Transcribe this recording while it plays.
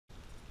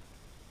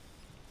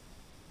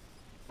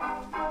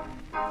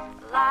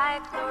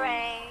like the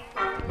rain,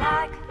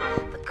 like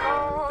the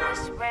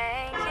coldest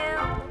rain. You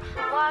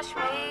wash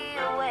me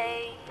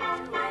away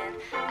when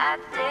I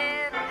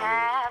didn't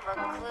have a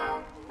clue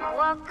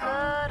what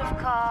could have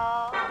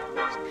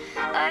caused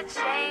a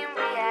chain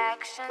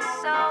reaction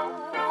so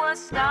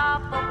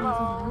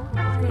unstoppable.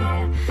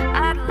 Yeah,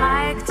 I'd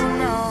like to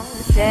know.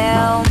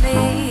 Tell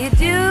me,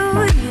 do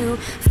you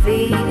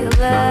feel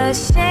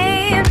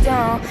ashamed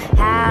on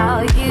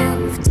how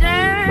you've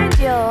turned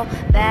your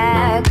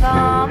back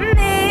on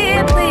me?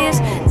 Please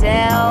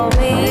tell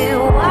me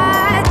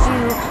why'd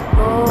you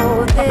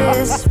go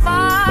this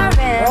far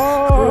and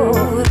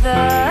who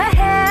the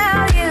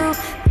hell you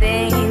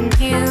think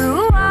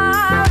you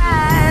are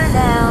right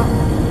now.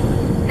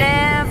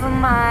 Never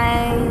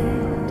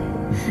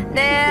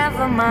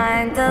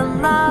mind the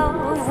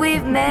love,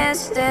 we've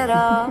messed it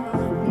up.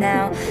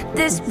 Now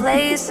this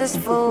place is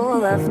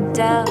full of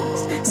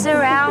dust,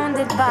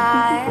 surrounded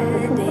by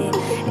the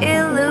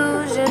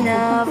illusion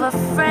of a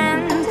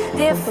friend,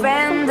 dear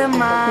friend of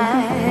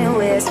mine.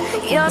 Where's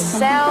your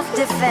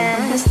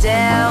self-defense?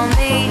 Tell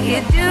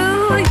me, do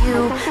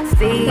you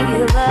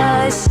feel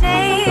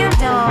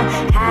ashamed on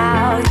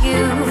how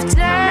you've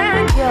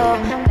turned your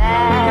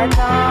back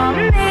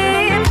on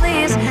me?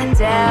 Please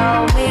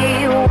tell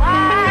me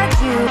why'd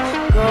you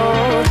go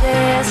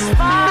this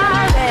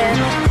far and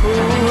who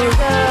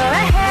the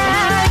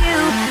hell you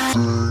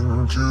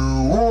think you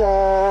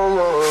are?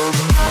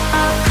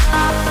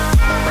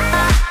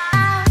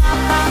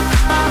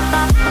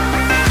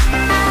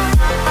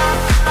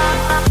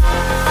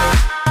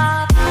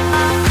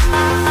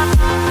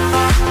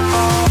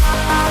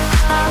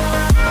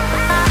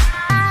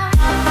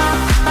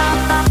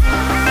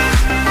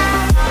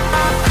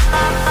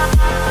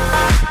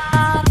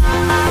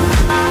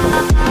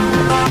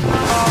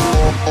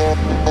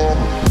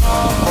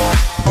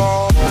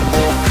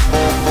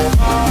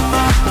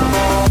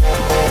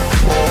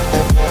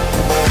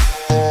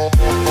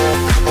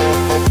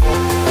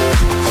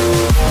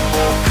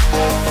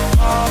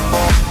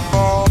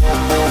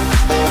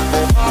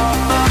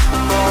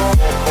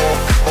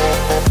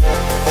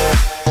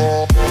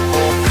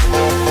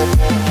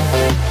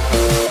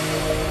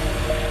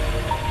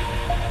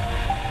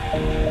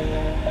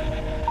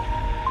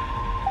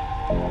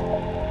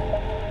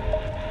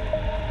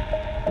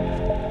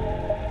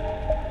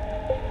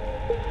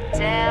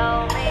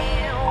 Tell me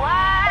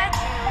why'd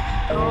you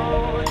go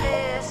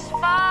this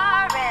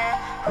far and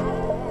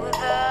who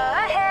the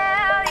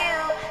hell you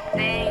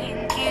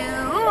think you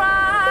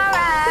are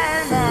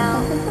right now.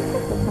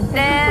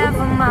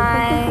 Never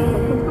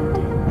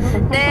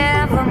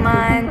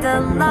mind the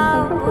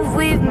love,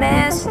 we've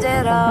messed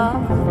it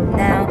up.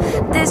 Now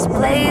this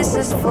place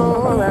is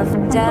full of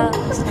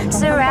dust,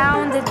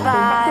 surrounded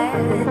by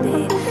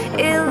the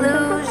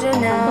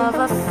illusion of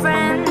a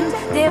friend,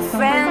 dear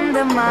friend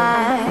of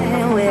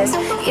mine. Where's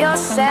your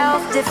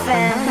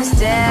self-defense?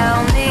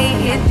 Tell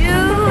me, do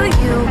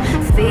you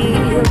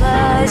feel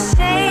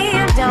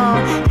ashamed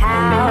on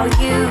how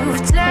you've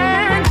turned